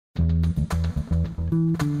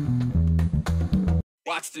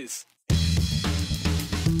Watch this.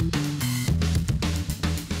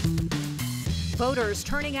 Voters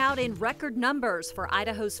turning out in record numbers for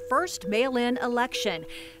Idaho's first mail-in election.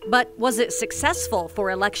 But was it successful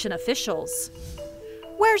for election officials?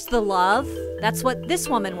 Where's the love? That's what this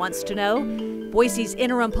woman wants to know. Boise's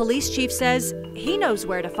interim police chief says he knows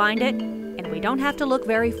where to find it, and we don't have to look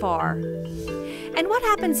very far. And what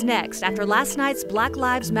happens next after last night's Black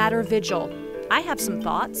Lives Matter vigil? I have some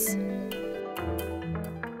thoughts.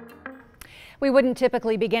 We wouldn't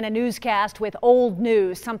typically begin a newscast with old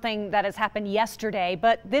news, something that has happened yesterday,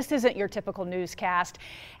 but this isn't your typical newscast,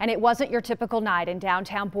 and it wasn't your typical night in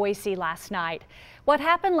downtown Boise last night. What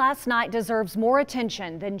happened last night deserves more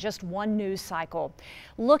attention than just one news cycle.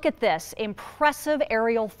 Look at this impressive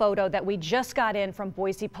aerial photo that we just got in from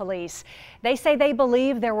Boise police. They say they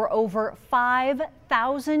believe there were over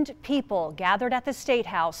 5,000 people gathered at the State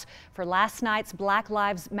House for last night's Black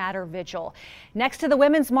Lives Matter vigil. Next to the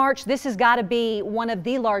Women's March, this has got to be one of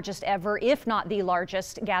the largest ever, if not the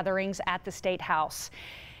largest, gatherings at the State House.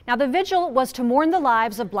 Now, the vigil was to mourn the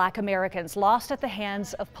lives of Black Americans lost at the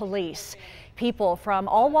hands of police. People from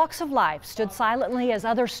all walks of life stood silently as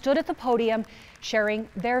others stood at the podium sharing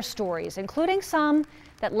their stories, including some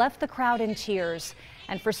that left the crowd in tears.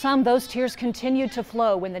 And for some, those tears continued to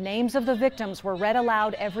flow when the names of the victims were read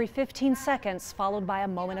aloud every 15 seconds, followed by a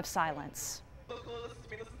moment of silence.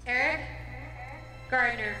 Eric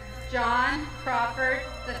Gardner, John Crawford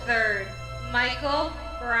III, Michael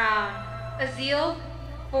Brown, Azeel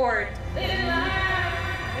Ford,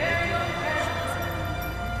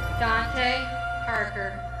 Dante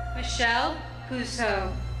Parker, Michelle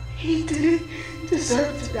Puso. He didn't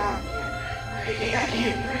deserve to die. I can't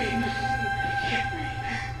breathe. I can't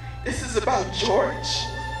breathe. This is about George.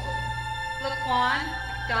 Laquan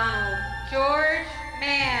McDonald, George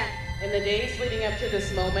Mann. In the days leading up to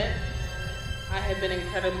this moment, I have been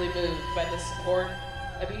incredibly moved by the support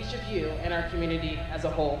of each of you and our community as a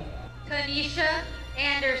whole. Tanisha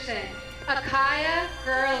Anderson, Akaya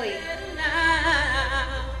Gurley.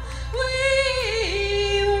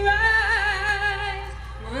 We will rise.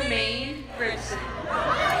 Romaine Gibson.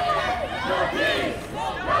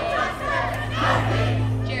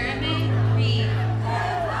 Jeremy Reed.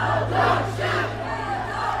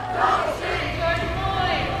 George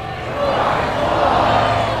Floyd.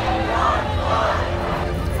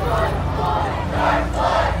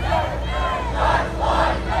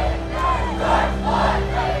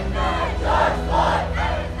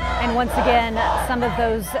 And once again, some of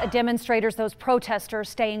those demonstrators, those protesters,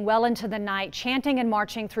 staying well into the night, chanting and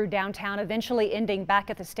marching through downtown, eventually ending back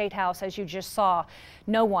at the State House, as you just saw.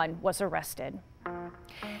 No one was arrested.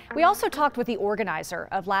 We also talked with the organizer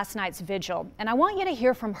of last night's vigil, and I want you to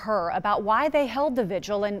hear from her about why they held the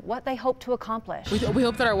vigil and what they hope to accomplish. We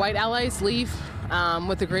hope that our white allies leave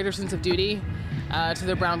with a greater sense of duty to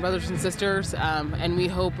their brown brothers and sisters, and we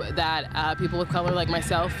hope that people of color like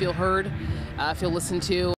myself feel heard, feel listened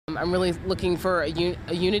to. I'm really looking for a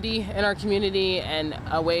unity in our community and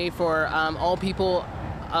a way for all people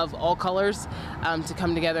of all colors to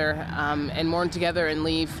come together and mourn together and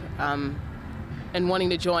leave and wanting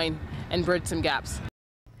to join and bridge some gaps.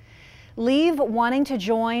 Leave wanting to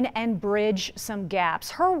join and bridge some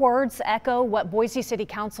gaps. Her words echo what Boise City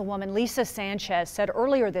Councilwoman Lisa Sanchez said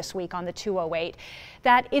earlier this week on the 208,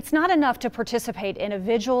 that it's not enough to participate in a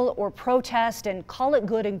vigil or protest and call it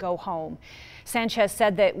good and go home. Sanchez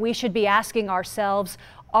said that we should be asking ourselves,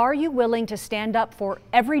 are you willing to stand up for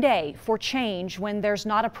every day for change when there's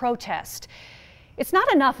not a protest? It's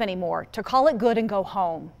not enough anymore to call it good and go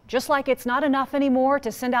home, just like it's not enough anymore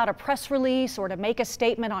to send out a press release or to make a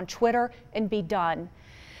statement on Twitter and be done.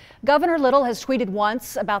 Governor Little has tweeted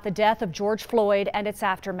once about the death of George Floyd and its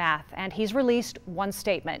aftermath, and he's released one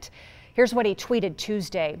statement. Here's what he tweeted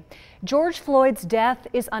Tuesday. George Floyd's death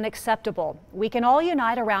is unacceptable. We can all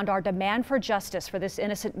unite around our demand for justice for this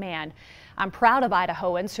innocent man. I'm proud of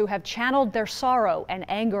Idahoans who have channeled their sorrow and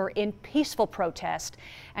anger in peaceful protest,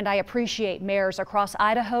 and I appreciate mayors across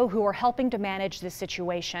Idaho who are helping to manage this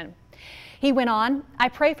situation. He went on, I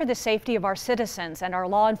pray for the safety of our citizens and our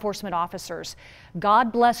law enforcement officers.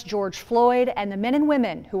 God bless George Floyd and the men and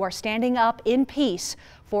women who are standing up in peace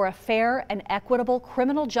for a fair and equitable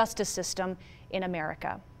criminal justice system in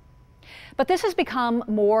America. But this has become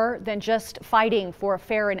more than just fighting for a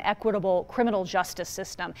fair and equitable criminal justice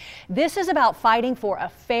system. This is about fighting for a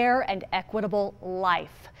fair and equitable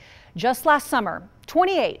life. Just last summer,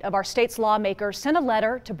 28 of our state's lawmakers sent a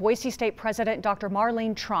letter to Boise State President Dr.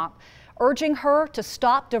 Marlene Trump, urging her to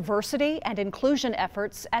stop diversity and inclusion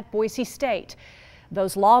efforts at Boise State.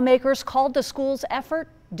 Those lawmakers called the school's effort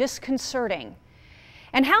disconcerting.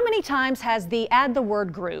 And how many times has the Add the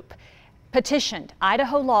Word group petitioned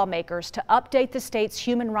Idaho lawmakers to update the state's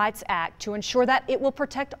Human Rights Act to ensure that it will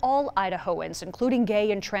protect all Idahoans, including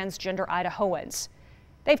gay and transgender Idahoans?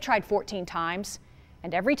 They've tried 14 times,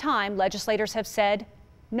 and every time legislators have said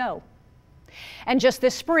no. And just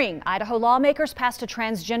this spring, Idaho lawmakers passed a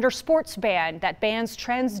transgender sports ban that bans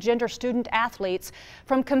transgender student athletes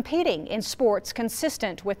from competing in sports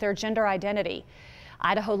consistent with their gender identity.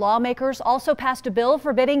 Idaho lawmakers also passed a bill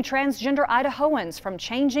forbidding transgender Idahoans from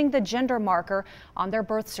changing the gender marker on their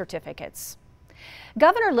birth certificates.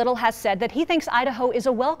 Governor Little has said that he thinks Idaho is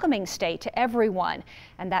a welcoming state to everyone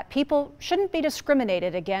and that people shouldn't be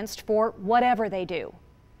discriminated against for whatever they do.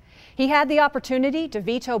 He had the opportunity to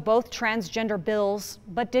veto both transgender bills,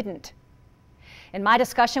 but didn't. In my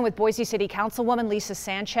discussion with Boise City Councilwoman Lisa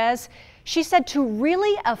Sanchez, she said to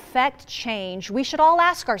really affect change, we should all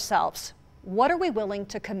ask ourselves, what are we willing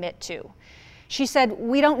to commit to? She said,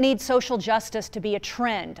 we don't need social justice to be a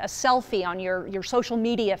trend, a selfie on your social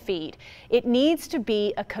media feed. It needs to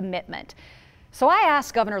be a commitment. So I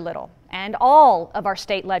asked Governor Little and all of our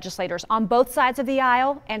state legislators on both sides of the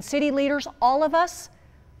aisle and city leaders, all of us,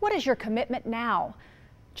 what is your commitment now?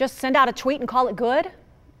 Just send out a tweet and call it good?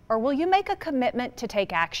 Or will you make a commitment to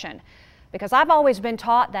take action? Because I've always been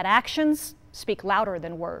taught that actions speak louder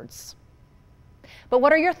than words. But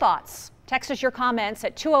what are your thoughts? Text us your comments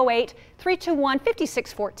at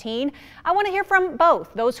 208-321-5614. I want to hear from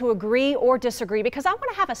both, those who agree or disagree, because I want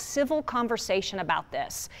to have a civil conversation about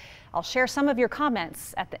this. I'll share some of your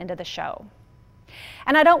comments at the end of the show.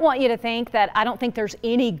 And I don't want you to think that I don't think there's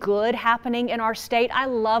any good happening in our state. I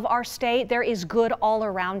love our state. There is good all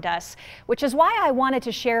around us, which is why I wanted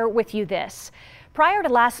to share with you this. Prior to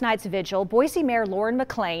last night's vigil, Boise Mayor Lauren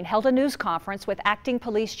McLean held a news conference with Acting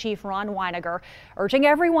Police Chief Ron Weiniger, urging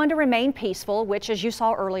everyone to remain peaceful, which, as you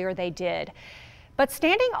saw earlier, they did. But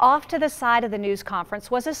standing off to the side of the news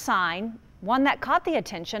conference was a sign, one that caught the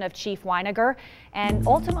attention of Chief Weiniger and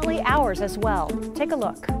ultimately ours as well. Take a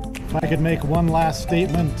look. If I could make one last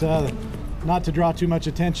statement, not to draw too much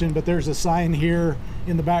attention, but there's a sign here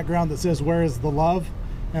in the background that says, "Where is the love?"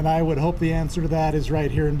 And I would hope the answer to that is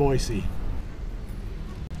right here in Boise.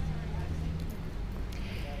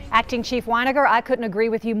 Acting Chief Weiniger, I couldn't agree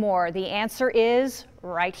with you more. The answer is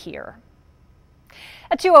right here.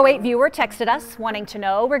 A 208 viewer texted us wanting to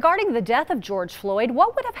know, regarding the death of George Floyd,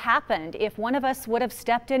 what would have happened if one of us would have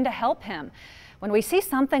stepped in to help him? When we see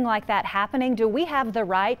something like that happening, do we have the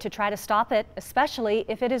right to try to stop it, especially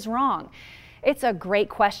if it is wrong? It's a great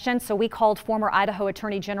question, so we called former Idaho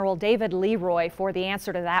Attorney General David Leroy for the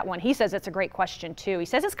answer to that one. He says it's a great question too. He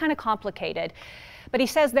says it's kind of complicated, but he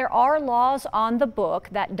says there are laws on the book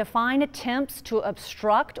that define attempts to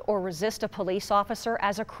obstruct or resist a police officer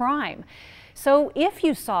as a crime. So if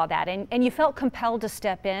you saw that and you felt compelled to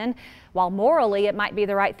step in, while morally it might be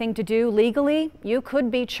the right thing to do, legally you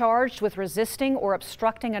could be charged with resisting or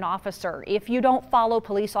obstructing an officer if you don't follow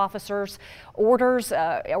police officers' orders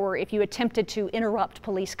or if you attempted to interrupt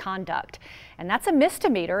police conduct. And that's a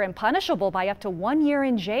misdemeanor and punishable by up to 1 year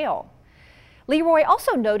in jail. Leroy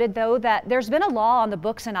also noted, though, that there's been a law on the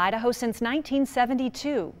books in Idaho since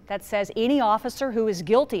 1972 that says any officer who is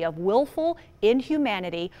guilty of willful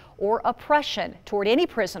inhumanity or oppression toward any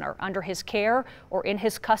prisoner under his care or in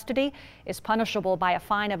his custody is punishable by a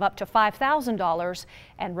fine of up to $5,000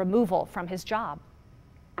 and removal from his job.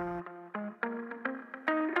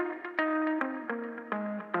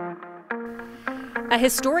 A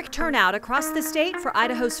historic turnout across the state for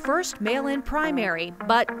Idaho's first mail-in primary,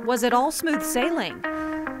 but was it all smooth sailing?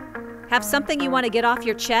 Have something you want to get off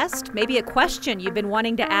your chest? Maybe a question you've been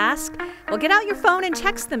wanting to ask? Well, get out your phone and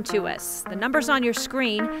text them to us. The number's on your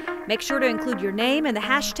screen. Make sure to include your name and the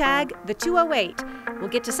hashtag #the208. We'll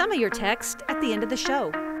get to some of your text at the end of the show.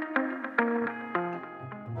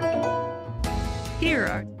 Here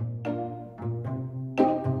are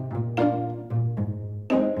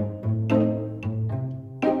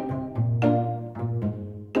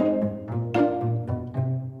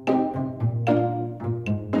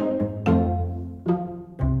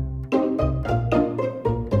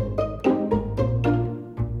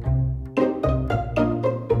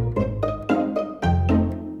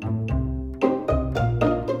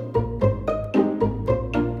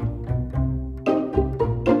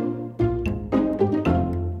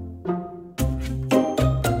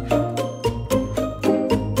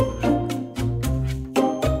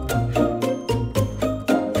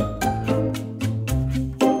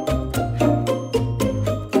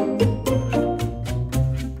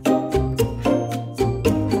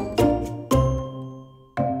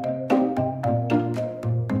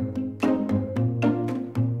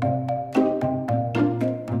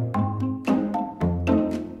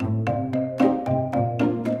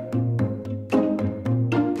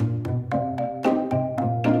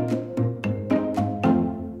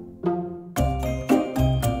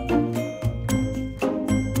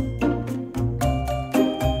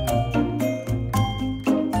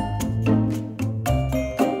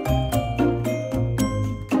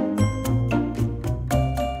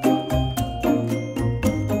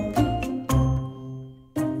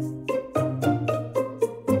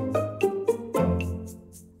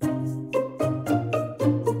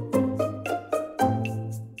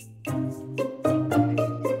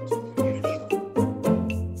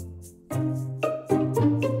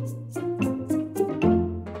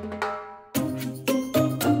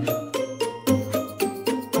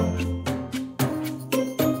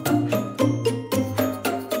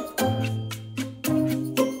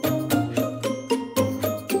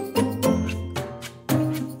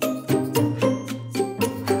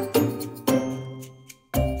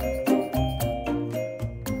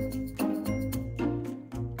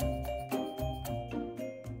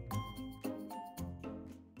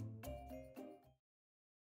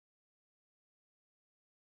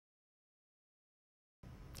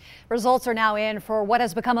Results are now in for what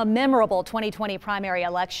has become a memorable 2020 primary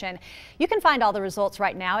election. You can find all the results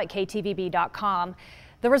right now at ktvb.com.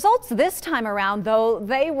 The results this time around, though,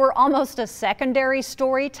 they were almost a secondary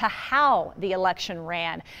story to how the election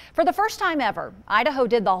ran. For the first time ever, Idaho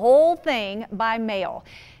did the whole thing by mail.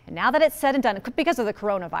 And now that it's said and done, because of the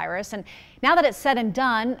coronavirus, and now that it's said and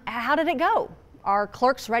done, how did it go? Are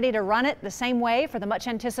clerks ready to run it the same way for the much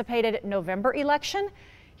anticipated November election?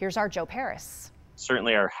 Here's our Joe Paris.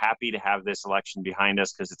 Certainly are happy to have this election behind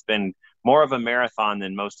us because it's been more of a marathon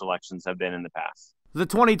than most elections have been in the past. The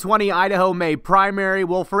 2020 Idaho May primary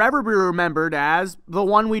will forever be remembered as the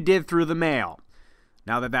one we did through the mail.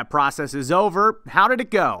 Now that process is over, how did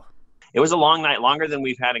it go? It was a long night, longer than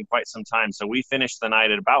we've had in quite some time. So we finished the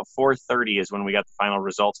night at about 4:30 is when we got the final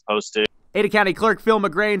results posted. Ada County Clerk Phil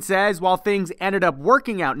McGrain says while things ended up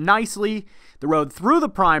working out nicely, the road through the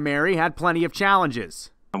primary had plenty of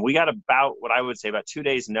challenges. We got about, what I would say, about 2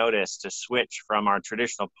 days notice to switch from our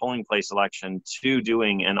traditional polling place election to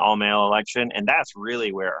doing an all-mail election. And that's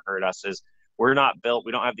really where it hurt us is we're not built,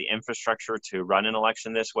 we don't have the infrastructure to run an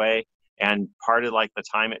election this way. And part of like the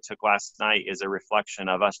time it took last night is a reflection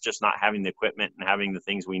of us just not having the equipment and having the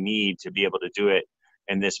things we need to be able to do it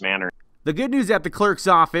in this manner. The good news at the clerk's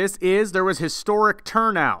office is there was historic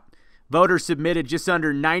turnout. Voters submitted just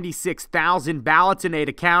under 96,000 ballots in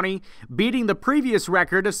Ada County, beating the previous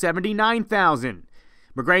record of 79,000.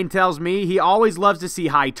 McGrain tells me he always loves to see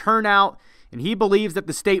high turnout, and he believes that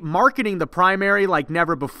the state marketing the primary like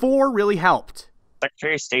never before really helped.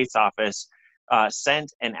 Secretary of State's office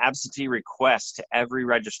sent an absentee request to every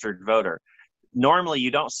registered voter. Normally,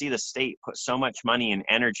 you don't see the state put so much money and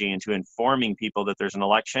energy into informing people that there's an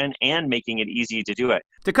election and making it easy to do it.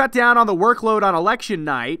 To cut down on the workload on election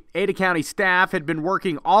night, Ada County staff had been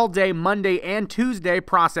working all day Monday and Tuesday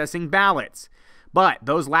processing ballots. But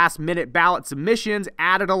those last-minute ballot submissions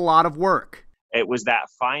added a lot of work. It was that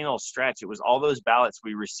final stretch. It was all those ballots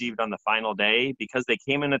we received on the final day because they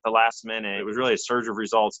came in at the last minute. It was really a surge of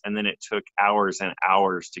results, and then it took hours and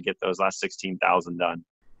hours to get those last 16,000 done.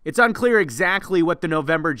 It's unclear exactly what the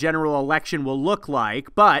November general election will look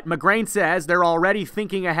like, but McGrain says they're already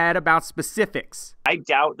thinking ahead about specifics. I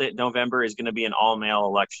doubt that November is going to be an all-mail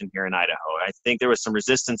election here in Idaho. I think there was some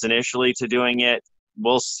resistance initially to doing it.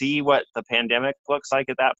 We'll see what the pandemic looks like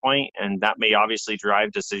at that point, and that may obviously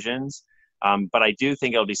drive decisions. But I do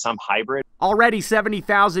think it'll be some hybrid. Already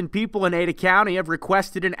 70,000 people in Ada County have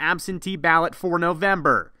requested an absentee ballot for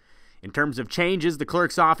November. In terms of changes the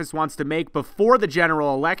clerk's office wants to make before the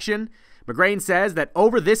general election, McGrain says that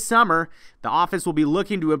over this summer, the office will be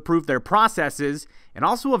looking to improve their processes and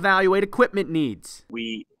also evaluate equipment needs.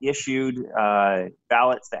 We issued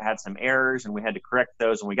ballots that had some errors, and we had to correct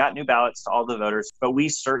those, and we got new ballots to all the voters. But we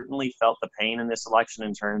certainly felt the pain in this election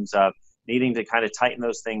in terms of needing to kind of tighten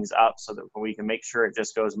those things up so that we can make sure it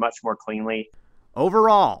just goes much more cleanly.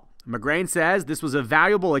 Overall, McGrain says this was a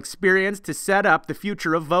valuable experience to set up the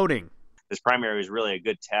future of voting. This primary was really a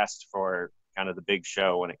good test for kind of the big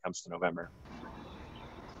show when it comes to November.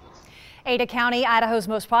 Ada County, Idaho's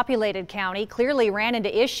most populated county, clearly ran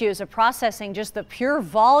into issues of processing just the pure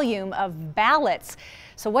volume of ballots.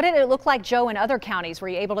 So what did it look like, Joe, in other counties? Were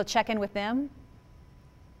you able to check in with them?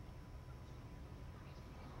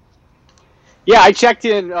 Yeah, I checked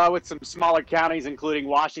in with some smaller counties, including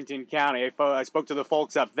Washington County. I spoke to the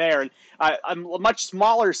folks up there, and a much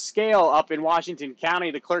smaller scale up in Washington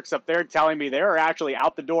County. The clerks up there telling me they are actually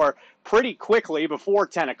out the door pretty quickly before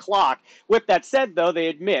 10 o'clock. With that said, though, they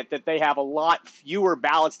admit that they have a lot fewer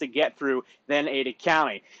ballots to get through than Ada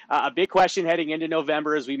County. A big question heading into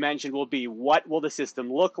November, as we mentioned, will be what will the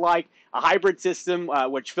system look like? A hybrid system,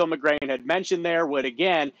 which Phil McGrain had mentioned there, would,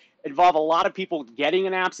 again, involve a lot of people getting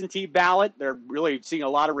an absentee ballot. They're really seeing a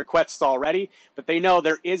lot of requests already, but they know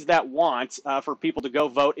there is that want for people to go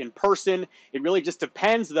vote in person. It really just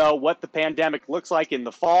depends, though, what the pandemic looks like in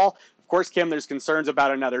the fall. Of course, Kim, there's concerns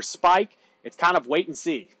about another spike. It's kind of wait and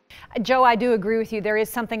see. Joe, I do agree with you. There is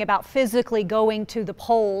something about physically going to the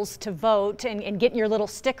polls to vote and getting your little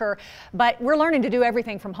sticker, but we're learning to do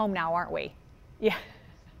everything from home now, aren't we? Yeah.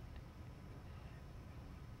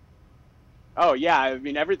 Oh, yeah. I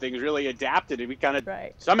mean, everything's really adapted. And we kind of,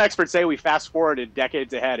 some experts say we fast forwarded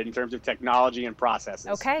decades ahead in terms of technology and processes.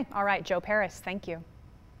 Okay. All right. Joe Paris, thank you.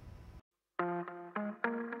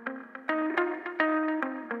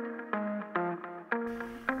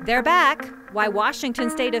 They're back. Why Washington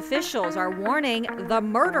state officials are warning the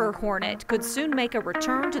murder hornet could soon make a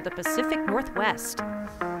return to the Pacific Northwest.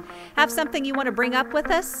 Have something you want to bring up with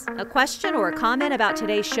us? A question or a comment about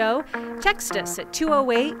today's show? Text us at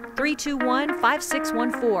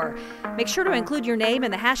 208-321-5614. Make sure to include your name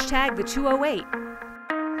and the hashtag the 208.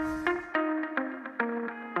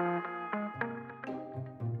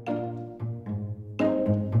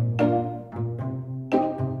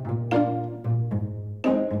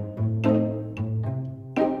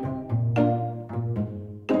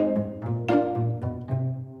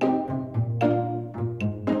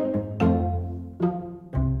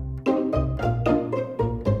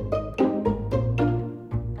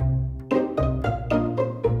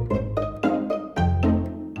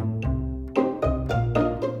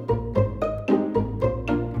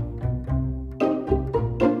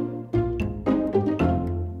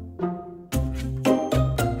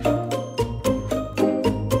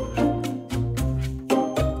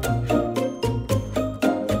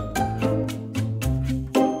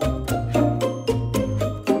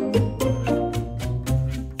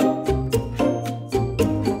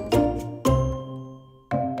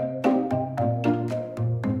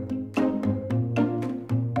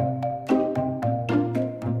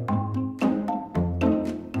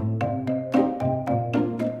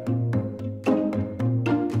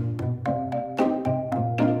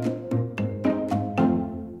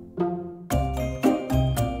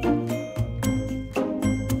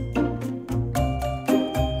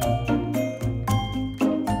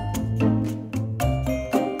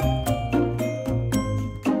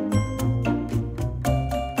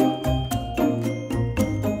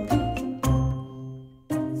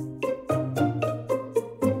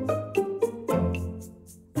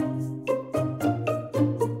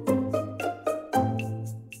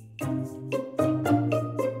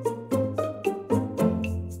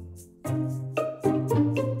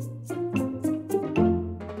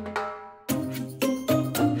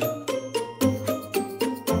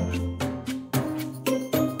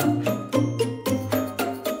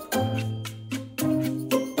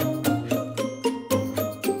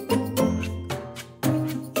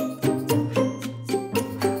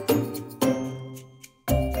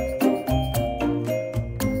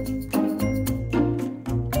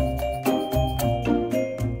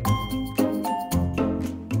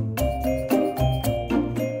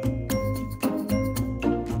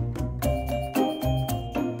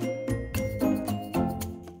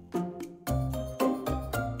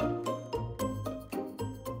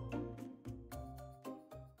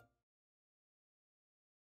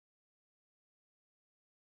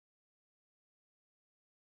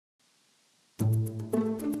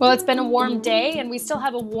 Well, it's been a warm day and we still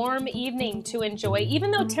have a warm evening to enjoy, even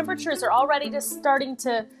though temperatures are already just starting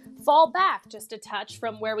to fall back just a touch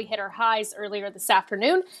from where we hit our highs earlier this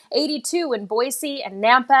afternoon. 82 in Boise and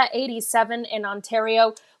Nampa, 87 in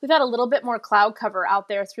Ontario. We've had a little bit more cloud cover out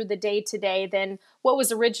there through the day today than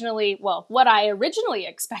what I originally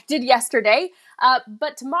expected yesterday.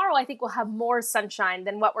 But tomorrow I think we'll have more sunshine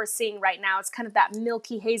than what we're seeing right now. It's kind of that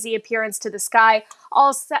milky, hazy appearance to the sky,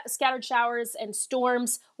 all scattered showers and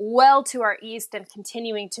storms well to our east and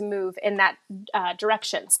continuing to move in that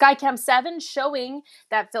direction. Skycam 7 showing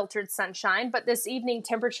that filtered sunshine, but this evening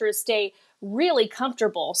temperatures stay really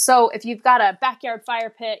comfortable. So if you've got a backyard fire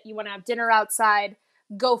pit, you want to have dinner outside,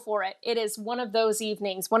 go for it. It is one of those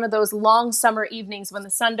evenings, one of those long summer evenings when the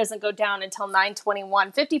sun doesn't go down until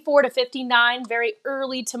 9:21. 54 to 59 very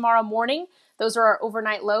early tomorrow morning. Those are our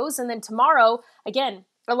overnight lows. And then tomorrow, again,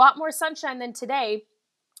 a lot more sunshine than today.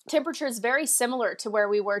 Temperatures very similar to where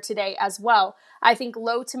we were today as well. I think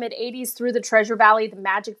low to mid 80s through the Treasure Valley, the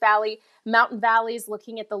Magic Valley, Mountain Valleys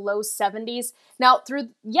looking at the low 70s. Now through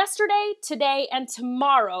yesterday, today, and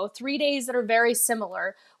tomorrow, 3 days that are very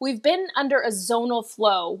similar, we've been under a zonal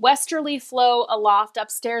flow, westerly flow aloft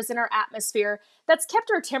upstairs in our atmosphere that's kept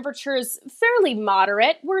our temperatures fairly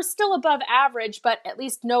moderate. We're still above average, but at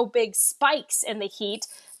least no big spikes in the heat.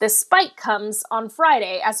 The spike comes on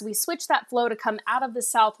Friday as we switch that flow to come out of the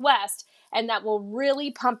southwest, and that will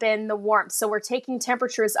really pump in the warmth. So we're taking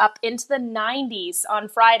temperatures up into the 90s on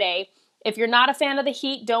Friday. If you're not a fan of the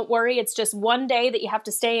heat, don't worry. It's just one day that you have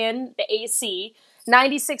to stay in the AC.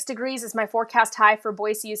 96 degrees is my forecast high for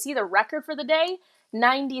Boise. You see the record for the day?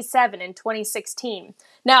 97 in 2016.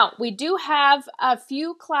 Now, we do have a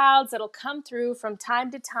few clouds that'll come through from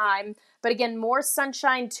time to time, but again, more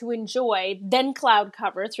sunshine to enjoy than cloud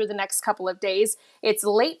cover through the next couple of days. It's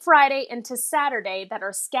late Friday into Saturday that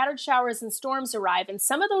our scattered showers and storms arrive, and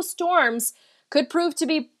some of those storms could prove to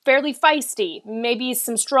be fairly feisty, maybe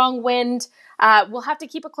some strong wind. We'll have to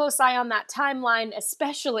keep a close eye on that timeline,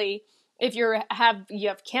 especially if you have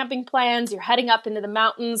camping plans, you're heading up into the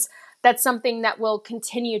mountains. That's something that we'll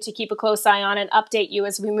continue to keep a close eye on and update you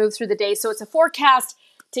as we move through the day. So it's a forecast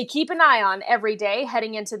to keep an eye on every day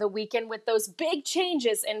heading into the weekend with those big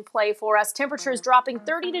changes in play for us. Temperatures dropping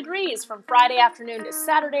 30 degrees from Friday afternoon to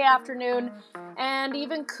Saturday afternoon, and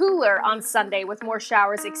even cooler on Sunday with more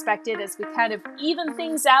showers expected as we kind of even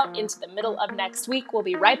things out into the middle of next week. We'll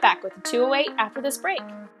be right back with the 208 after this break.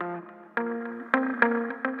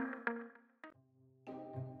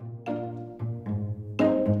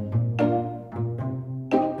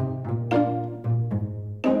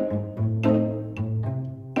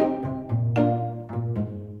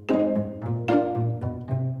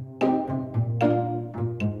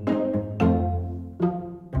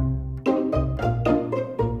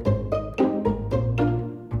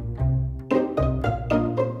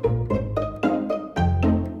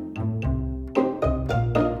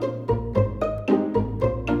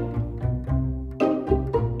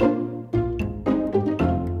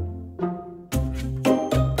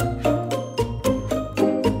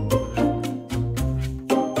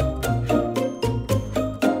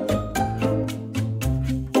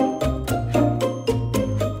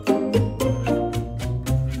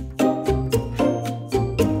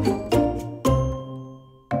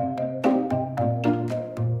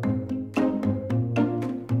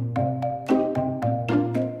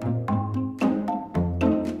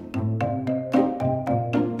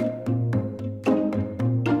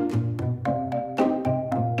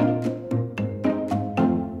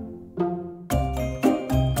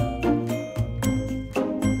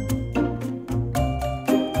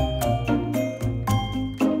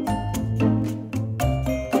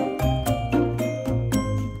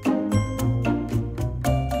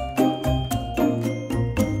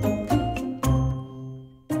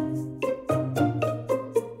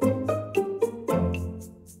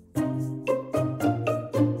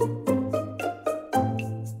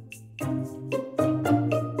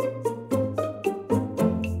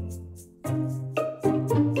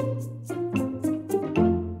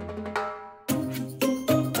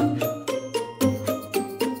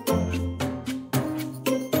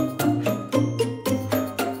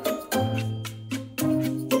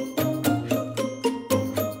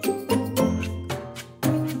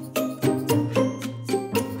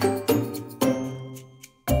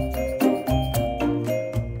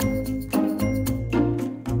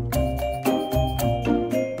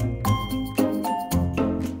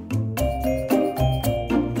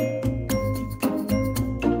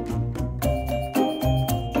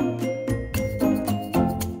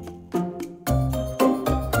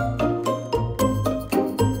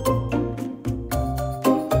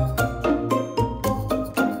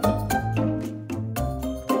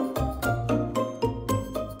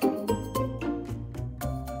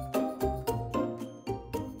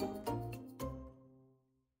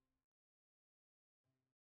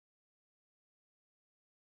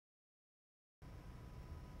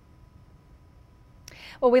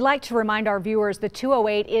 Well, we like to remind our viewers the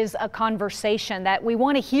 208 is a conversation, that we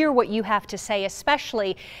want to hear what you have to say,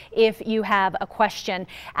 especially if you have a question.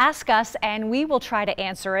 Ask us and we will try to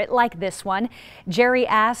answer it, like this one. Jerry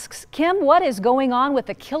asks, Kim, what is going on with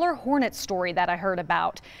the killer hornet story that I heard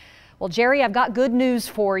about? Well, Jerry, I've got good news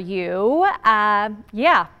for you.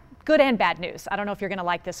 Yeah, good and bad news. I don't know if you're going to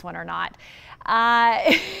like this one or not.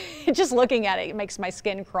 Just looking at it, it makes my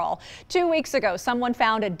skin crawl. 2 weeks ago, someone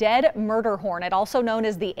found a dead murder hornet, also known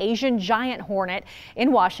as the Asian giant hornet,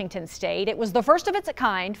 in Washington state. It was the first of its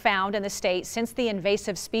kind found in the state since the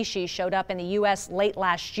invasive species showed up in the U.S. late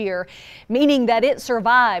last year, meaning that it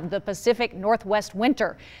survived the Pacific Northwest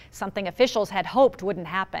winter, something officials had hoped wouldn't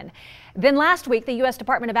happen. Then last week, the U.S.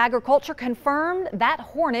 Department of Agriculture confirmed that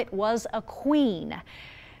hornet was a queen.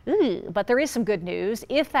 But there is some good news.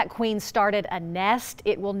 If that queen started a nest,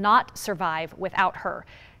 it will not survive without her.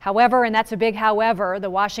 However, and that's a big however, the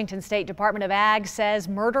Washington State Department of Ag says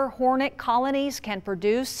murder hornet colonies can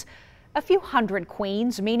produce a few hundred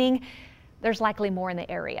queens, meaning there's likely more in the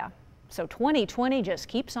area. So 2020 just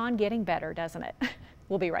keeps on getting better, doesn't it?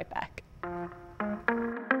 We'll be right back.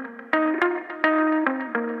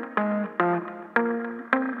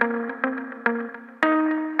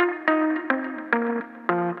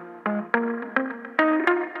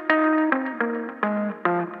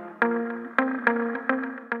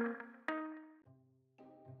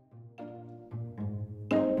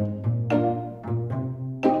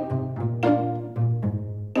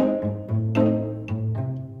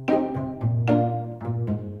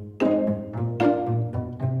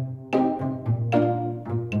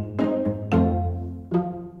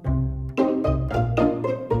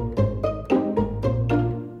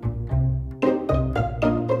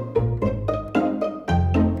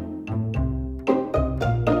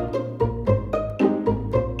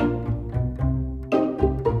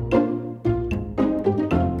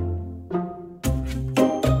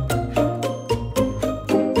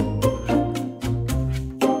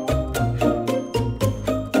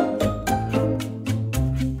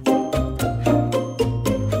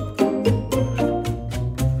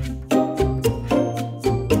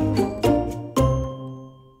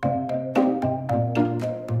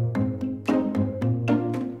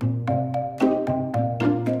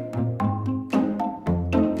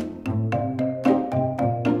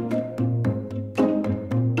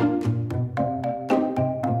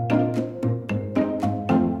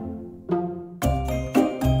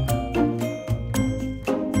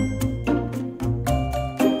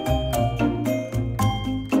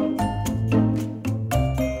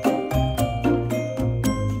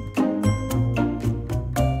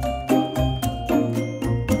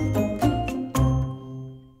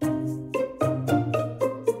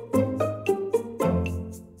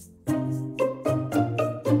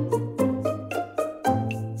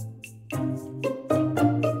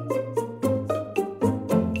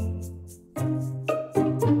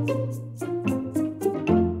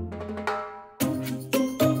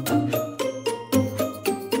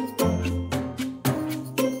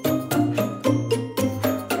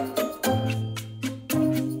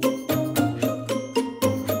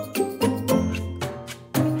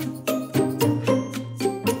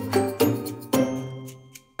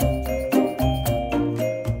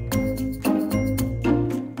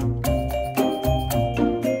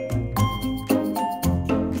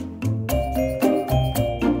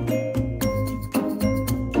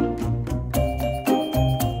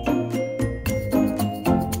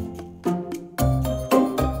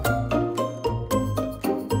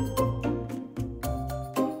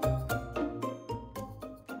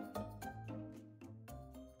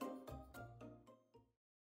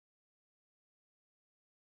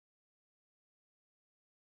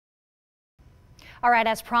 All right,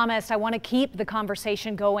 as promised, I want to keep the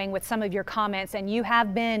conversation going with some of your comments, and you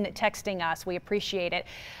have been texting us. We appreciate it.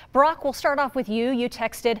 Brock, we'll start off with you. You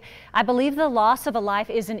texted, I believe the loss of a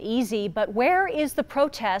life isn't easy, but where is the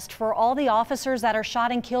protest for all the officers that are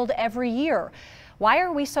shot and killed every year? Why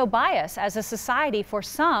are we so biased as a society for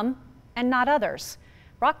some and not others?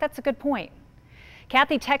 Brock, that's a good point.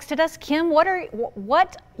 Kathy texted us, Kim,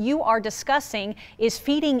 what you are discussing is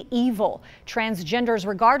feeding evil. Transgenders,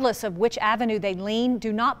 regardless of which avenue they lean,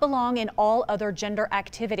 do not belong in all other gender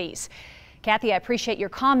activities. Kathy, I appreciate your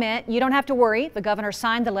comment. You don't have to worry. The governor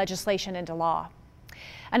signed the legislation into law.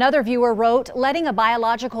 Another viewer wrote, letting a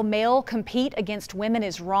biological male compete against women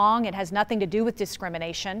is wrong. It has nothing to do with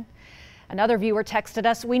discrimination. Another viewer texted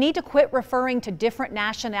us, we need to quit referring to different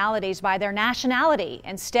nationalities by their nationality,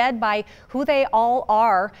 instead by who they all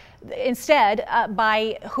are,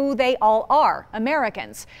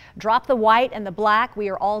 Americans. Drop the white and the black, we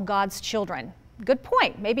are all God's children. Good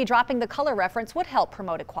point. Maybe dropping the color reference would help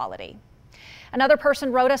promote equality. Another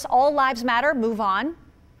person wrote us, all lives matter, move on.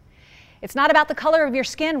 It's not about the color of your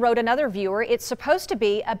skin, wrote another viewer. It's supposed to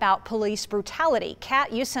be about police brutality.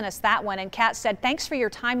 Kat, you sent us that one, and Kat said, thanks for your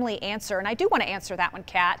timely answer. And I do want to answer that one,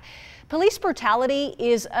 Kat. Police brutality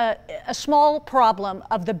is a small problem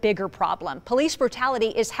of the bigger problem. Police brutality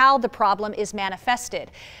is how the problem is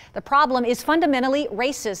manifested. The problem is fundamentally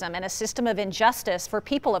racism and a system of injustice for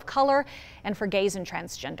people of color and for gays and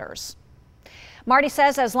transgenders. Marty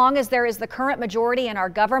says, as long as there is the current majority in our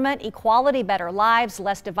government, equality, better lives,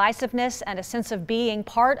 less divisiveness, and a sense of being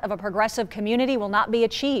part of a progressive community will not be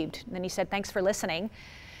achieved. And then he said, thanks for listening.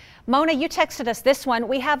 Mona, you texted us this one.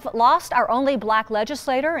 We have lost our only black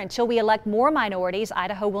legislator. Until we elect more minorities,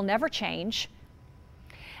 Idaho will never change.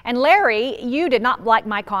 And Larry, you did not like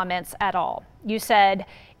my comments at all. You said,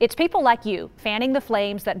 it's people like you fanning the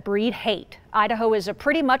flames that breed hate. Idaho is a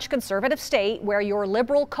pretty much conservative state where your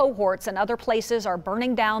liberal cohorts and other places are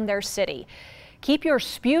burning down their city. Keep your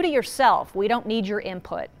spew to yourself. We don't need your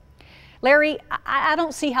input. Larry, I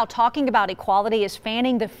don't see how talking about equality is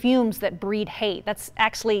fanning the fumes that breed hate. That's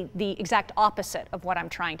actually the exact opposite of what I'm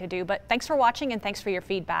trying to do. But thanks for watching and thanks for your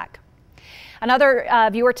feedback. Another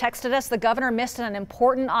viewer texted us, the governor missed an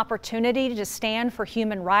important opportunity to stand for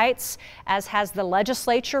human rights, as has the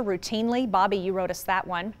legislature routinely. Bobby, you wrote us that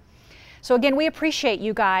one. So again, we appreciate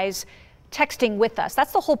you guys texting with us.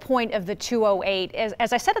 That's the whole point of the 208.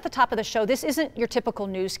 As I said at the top of the show, this isn't your typical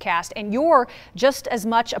newscast, and you're just as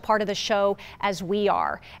much a part of the show as we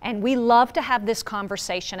are. And we love to have this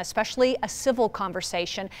conversation, especially a civil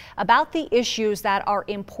conversation, about the issues that are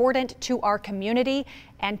important to our community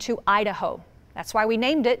and to Idaho. That's why we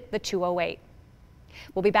named it the 208.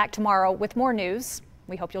 We'll be back tomorrow with more news.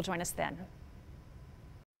 We hope you'll join us then.